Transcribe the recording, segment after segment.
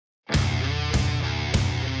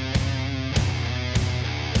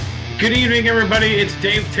Good evening, everybody. It's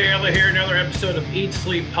Dave Taylor here. Another episode of Eat,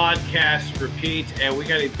 Sleep, Podcast, Repeat. And we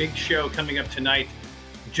got a big show coming up tonight.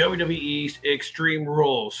 WWE's Extreme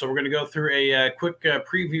Rules. So we're going to go through a quick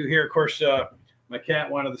preview here. Of course, my cat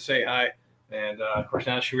wanted to say hi. And, of course,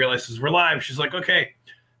 now she realizes we're live. She's like, okay,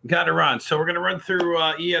 got to run. So we're going to run through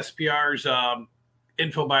ESPR's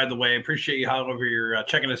info, by the way. Appreciate you, however, you're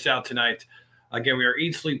checking us out tonight. Again, we are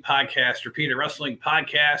Eat, Sleep, Podcast, Repeat, a wrestling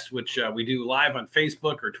podcast, which we do live on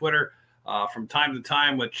Facebook or Twitter from time to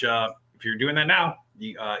time, which if you're doing that now,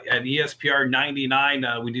 at ESPR 99,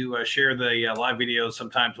 we do share the live videos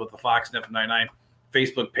sometimes with the Fox and FM99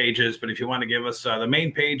 Facebook pages. But if you want to give us the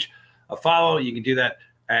main page a follow, you can do that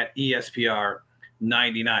at ESPR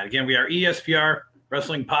 99. Again, we are ESPR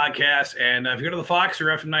Wrestling Podcast. And if you go to the Fox or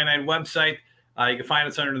FM99 website, you can find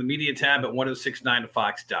us under the media tab at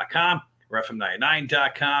 1069fox.com. or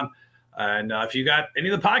FM99.com. And if you got any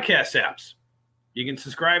of the podcast apps, you can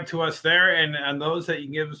subscribe to us there. And on those that you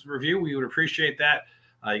can give us a review, we would appreciate that.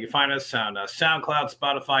 You can find us on SoundCloud,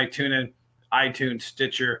 Spotify, TuneIn, iTunes,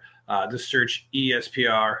 Stitcher. Just search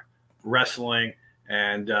ESPR Wrestling.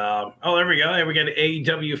 And, there we go. There we got an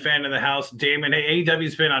AEW fan in the house, Damon. Hey,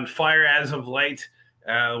 AEW's been on fire as of late.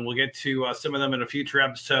 We'll get to some of them in a future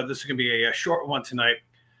episode. This is going to be a short one tonight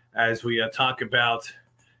as we talk about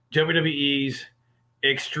WWE's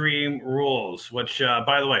Extreme Rules, which,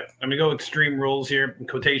 by the way, I'm going to go Extreme Rules here in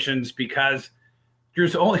quotations because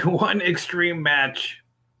there's only one Extreme match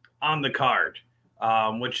on the card,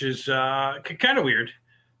 which is kind of weird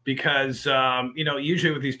because,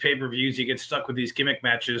 usually with these pay-per-views, you get stuck with these gimmick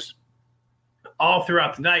matches all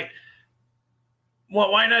throughout the night.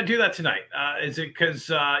 Well, why not do that tonight? Is it because,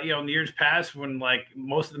 in the years past when, like,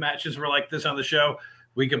 most of the matches were like this on the show,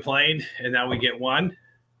 we complained, and now we get one,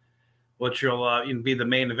 which will be the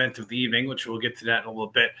main event of the evening, which we'll get to that in a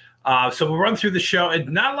little bit. So we'll run through the show.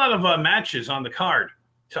 And not a lot of matches on the card.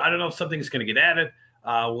 So I don't know if something's going to get added.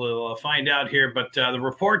 We'll find out here. But the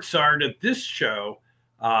reports are that this show,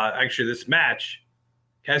 this match,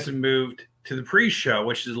 hasn't moved to the pre-show,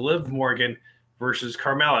 which is Liv Morgan versus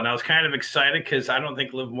Carmella. And I was kind of excited because I don't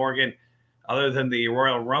think Liv Morgan, other than the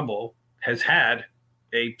Royal Rumble, has had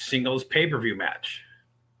a singles pay-per-view match.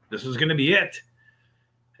 This was going to be it.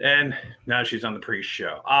 And now she's on the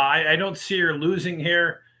pre-show. I don't see her losing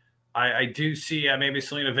here. I do see maybe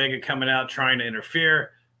Selena Vega coming out trying to interfere.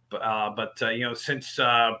 But since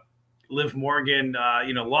Liv Morgan,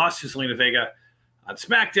 lost to Selena Vega on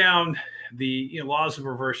SmackDown, the laws of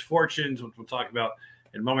reverse fortunes, which we'll talk about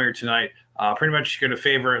in a moment here tonight, pretty much going to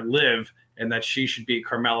favor Liv and that she should beat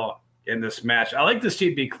Carmella in this match. I like to see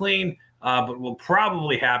it be clean, but what will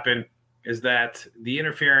probably happen is that the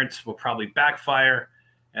interference will probably backfire,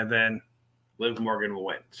 and then Liv Morgan will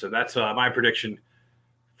win. So that's my prediction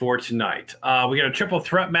for tonight. We got a triple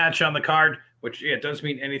threat match on the card, which, it does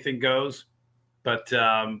mean anything goes. But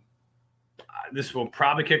this will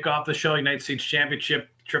probably kick off the show. United States Championship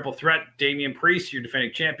triple threat. Damian Priest, your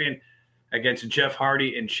defending champion, against Jeff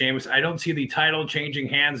Hardy and Sheamus. I don't see the title changing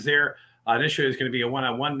hands there. Initially, it's going to be a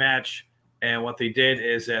one-on-one match. And what they did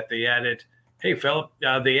is that they added, hey, Philip,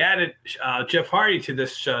 they added Jeff Hardy to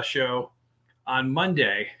this show on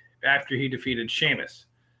Monday after he defeated Sheamus.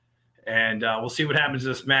 And we'll see what happens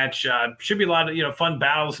in this match. Should be a lot of fun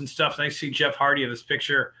battles and stuff. Nice to see Jeff Hardy in this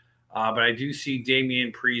picture. But I do see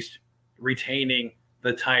Damian Priest retaining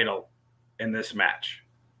the title in this match.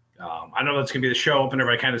 I know that's going to be the show opener,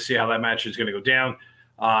 but I kind of see how that match is going to go down.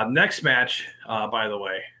 Next match, by the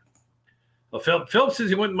way. Well, Philip says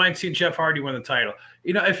he wouldn't mind seeing Jeff Hardy win the title.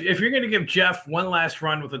 If you're going to give Jeff one last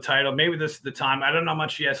run with the title, maybe this is the time. I don't know how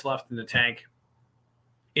much he has left in the tank.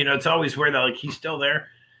 It's always weird that he's still there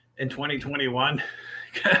in 2021.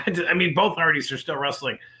 I mean, both Hardys are still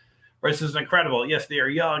wrestling. This is incredible. Yes, they are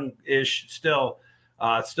young-ish still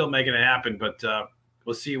making it happen, but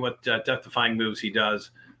we'll see what death-defying moves he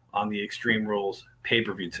does on the Extreme Rules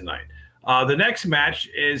pay-per-view tonight. The next match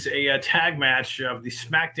is a tag match of the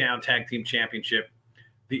SmackDown Tag Team Championship.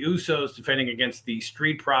 The Usos defending against the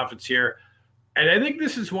Street Profits here. And I think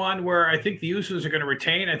this is one where I think the Usos are going to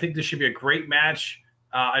retain. I think this should be a great match.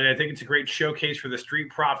 And I think it's a great showcase for the Street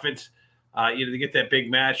Profits, to get that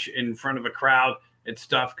big match in front of a crowd and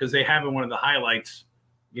stuff, because they have been one of the highlights,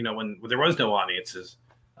 when there was no audiences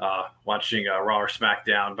watching Raw or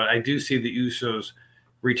SmackDown. But I do see the Usos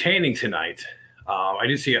retaining tonight. I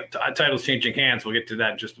do see titles changing hands. We'll get to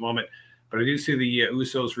that in just a moment. But I do see the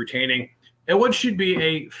Usos retaining. And what should be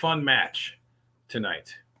a fun match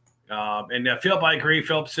tonight. And Philip, I agree.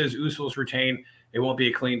 Philip says Usos retain. It won't be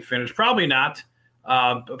a clean finish. Probably not.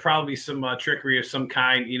 Probably some trickery of some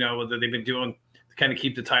kind, that they've been doing to kind of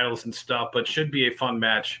keep the titles and stuff. But should be a fun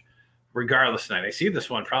match regardless tonight. I see this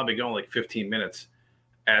one probably going like 15 minutes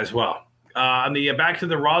as well. On the back to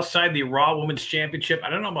the Raw side, the Raw Women's Championship. I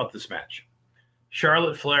don't know about this match.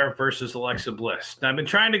 Charlotte Flair versus Alexa Bliss. Now, I've been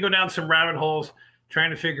trying to go down some rabbit holes, trying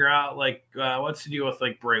to figure out what's the deal with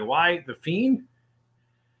Bray Wyatt, the Fiend,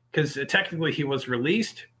 because technically he was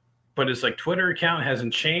released, but his Twitter account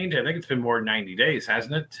hasn't changed. I think it's been more than 90 days,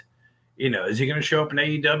 hasn't it? Is he going to show up in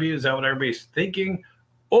AEW? Is that what everybody's thinking?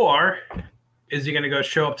 Or is he going to go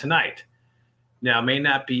show up tonight? Now, it may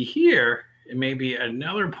not be here. It may be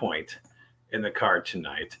another point in the card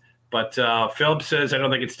tonight. But Philip says, I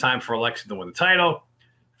don't think it's time for Alexa to win the title.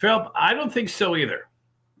 Philip, I don't think so either.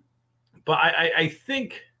 But I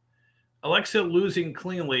think Alexa losing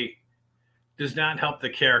cleanly does not help the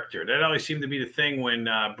character. That always seemed to be the thing when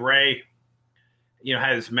Bray,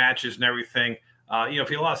 had his matches and everything. If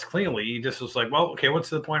he lost cleanly, he just was like, well, okay, what's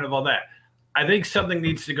the point of all that? I think something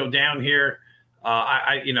needs to go down here.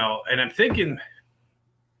 And I'm thinking,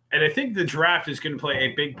 and I think the draft is going to play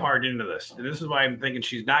a big part into this. And this is why I'm thinking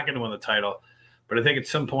she's not going to win the title. But I think at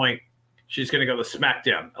some point she's going to go to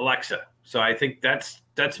SmackDown, Alexa. So I think that's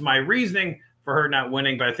my reasoning for her not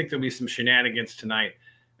winning. But I think there'll be some shenanigans tonight.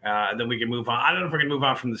 Then we can move on. I don't know if we're going to move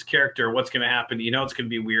on from this character or what's going to happen. It's going to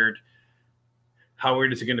be weird. How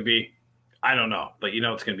weird is it going to be? I don't know. But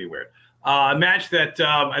it's going to be weird. A match that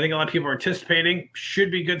I think a lot of people are anticipating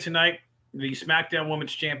should be good tonight. The SmackDown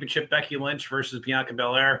Women's Championship, Becky Lynch versus Bianca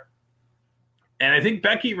Belair. And I think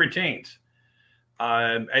Becky retains.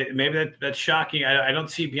 Maybe that's shocking. I don't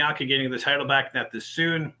see Bianca getting the title back not this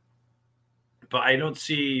soon. But I don't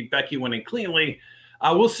see Becky winning cleanly.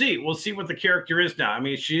 We'll see. We'll see what the character is now. I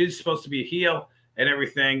mean, she is supposed to be a heel and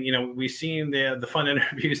everything. We've seen the fun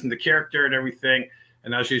interviews and the character and everything.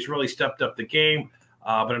 And now she's really stepped up the game.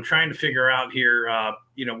 But I'm trying to figure out here,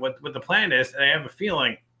 what the plan is. And I have a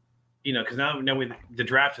feeling, because now the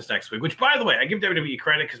draft is next week. Which, by the way, I give WWE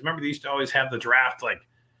credit because remember they used to always have the draft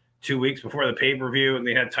 2 weeks before the pay-per-view, and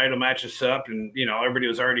they had title matches set up, and everybody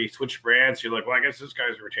was already switched brands. You're like, well, I guess this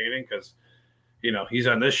guy's retaining because he's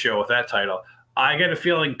on this show with that title. I get a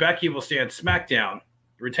feeling Becky will stay on SmackDown,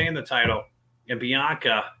 retain the title, and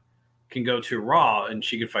Bianca can go to Raw, and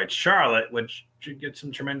she can fight Charlotte, which should get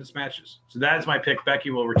some tremendous matches. So that is my pick. Becky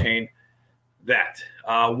will retain that.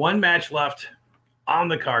 One match left on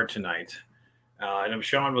the card tonight. And if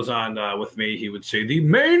Sean was on with me, he would say the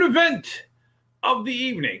main event of the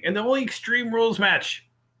evening and the only Extreme Rules match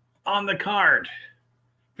on the card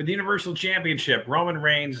for the Universal Championship, Roman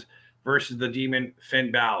Reigns versus the Demon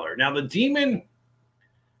Finn Balor. Now, the Demon,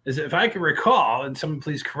 if I can recall, and someone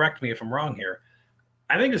please correct me if I'm wrong here,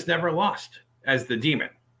 I think it's never lost as the Demon.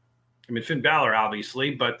 I mean, Finn Balor,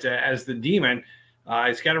 obviously, but as the Demon,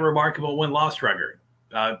 it's got a remarkable win-loss record.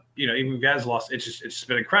 Even if he has lost, it's just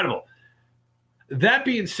been incredible. That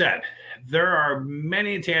being said, there are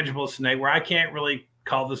many intangibles tonight where I can't really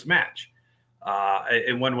call this match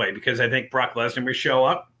in one way because I think Brock Lesnar may show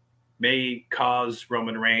up, may cause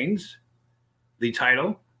Roman Reigns the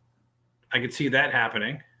title. I could see that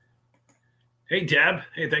happening. Hey, Deb.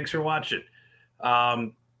 Hey, thanks for watching.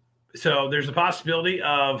 So there's a possibility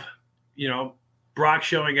of, Brock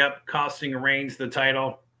showing up, costing Reigns the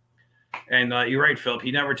title. And you're right, Philip.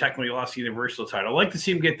 He never technically lost the Universal title. I'd like to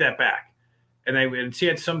see him get that back. And I would see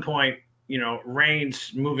at some point,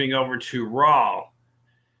 Reigns moving over to Raw,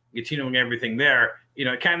 continuing everything there.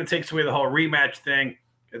 It kind of takes away the whole rematch thing.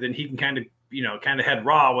 And then he can kind of head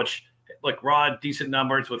Raw, which, look, Raw, decent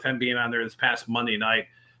numbers with him being on there this past Monday night.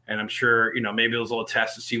 And I'm sure, maybe it was a little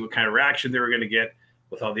test to see what kind of reaction they were going to get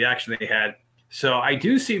with all the action they had. So I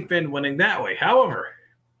do see Finn winning that way. However,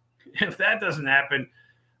 if that doesn't happen,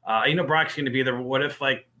 Brock's going to be there. What if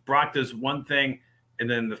Brock does one thing and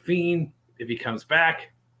then the Fiend, if he comes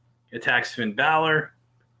back, attacks Finn Balor,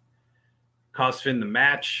 costs Finn the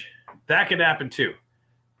match? That could happen too.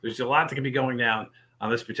 There's a lot that could be going down on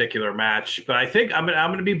this particular match. But I think I'm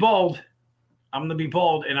going to be bold. I'm going to be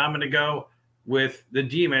bold, and I'm going to go with the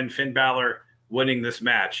Demon, Finn Balor, winning this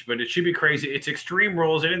match. But it should be crazy. It's Extreme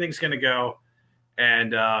Rules. Anything's going to go.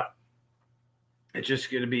 And it's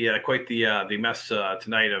just going to be quite the mess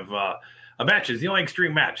tonight of matches. The only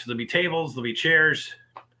extreme match. There'll be tables, there'll be chairs,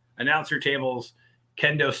 announcer tables,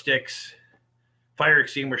 kendo sticks, fire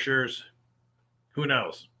extinguishers. Who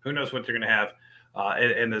knows? Who knows what they're going to have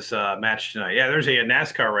in this match tonight? Yeah, there's a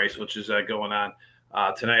NASCAR race, which is going on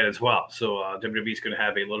tonight as well. So WWE is going to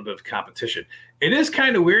have a little bit of competition. It is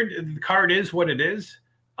kind of weird. The card is what it is,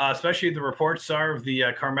 especially the reports are of the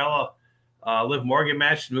Carmella Liv Morgan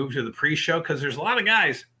match moved to the pre-show because there's a lot of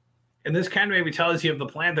guys. And this kind of maybe tells you of the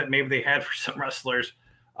plan that maybe they had for some wrestlers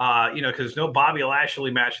Because no Bobby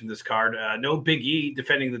Lashley match in this card, no Big E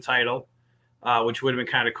defending the title, which would have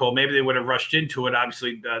been kind of cool. Maybe they would have rushed into it,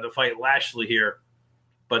 obviously, to fight Lashley here.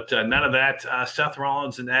 But none of that. Seth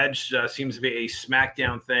Rollins and Edge seems to be a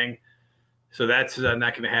SmackDown thing. So that's not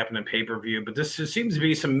going to happen in pay-per-view. But this seems to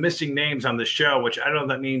be some missing names on the show, which I don't know if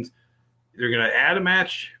that means they're going to add a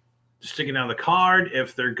match, sticking down the card,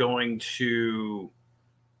 if they're going to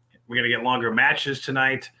 – we're going to get longer matches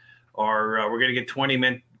tonight, or we're going to get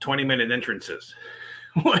 20-minute entrances,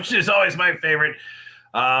 which is always my favorite.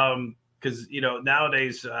 Because,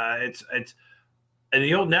 nowadays it's – in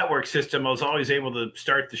the old network system, I was always able to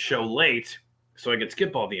start the show late so I could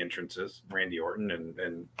skip all the entrances, Randy Orton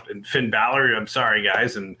and Finn Balor. I'm sorry,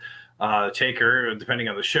 guys, and Taker, depending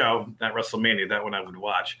on the show. Not WrestleMania, that one I would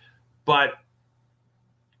watch. But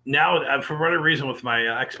now, for whatever reason, with my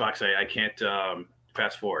Xbox, I can't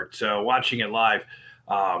fast forward. So watching it live,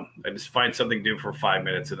 I just find something to do for 5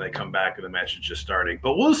 minutes, and I come back, and the match is just starting.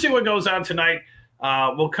 But we'll see what goes on tonight.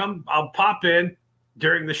 I'll pop in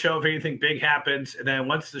during the show if anything big happens, and then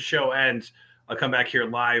once the show ends, I'll come back here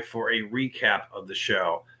live for a recap of the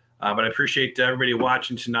show. But I appreciate everybody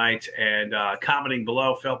watching tonight and commenting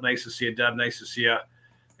below. Felt nice to see you, Deb. Nice to see you.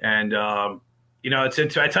 And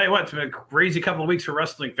it's I tell you what, it's been a crazy couple of weeks for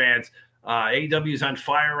wrestling fans. AEW is on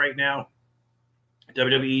fire right now.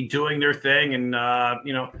 WWE doing their thing and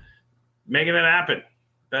making it happen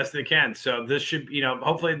best they can. So this should,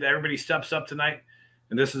 hopefully everybody steps up tonight.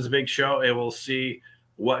 And this is a big show, and we'll see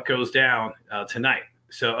what goes down tonight.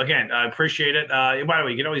 So, again, I appreciate it. By the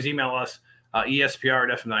way, you can always email us,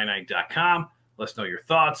 espr@fm99.com. Let us know your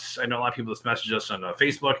thoughts. I know a lot of people just message us on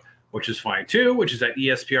Facebook, which is fine, too, which is at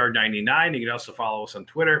espr99. You can also follow us on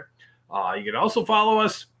Twitter. You can also follow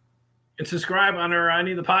us and subscribe on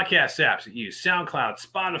any of the podcast apps that you use. SoundCloud,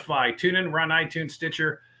 Spotify, TuneIn. We're on iTunes,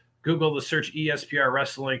 Stitcher, Google the search ESPR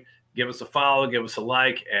Wrestling. Give us a follow, give us a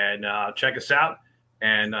like, and check us out.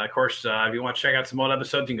 And, of course, if you want to check out some old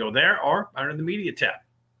episodes, you can go there or under the media tab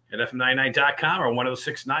at fm99.com or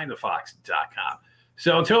 1069thefox.com.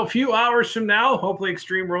 So until a few hours from now, hopefully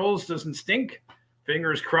Extreme Rules doesn't stink.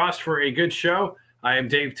 Fingers crossed for a good show. I am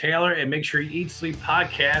Dave Taylor, and make sure you eat, sleep,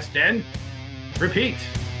 podcast, and repeat.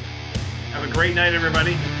 Have a great night,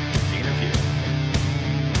 everybody.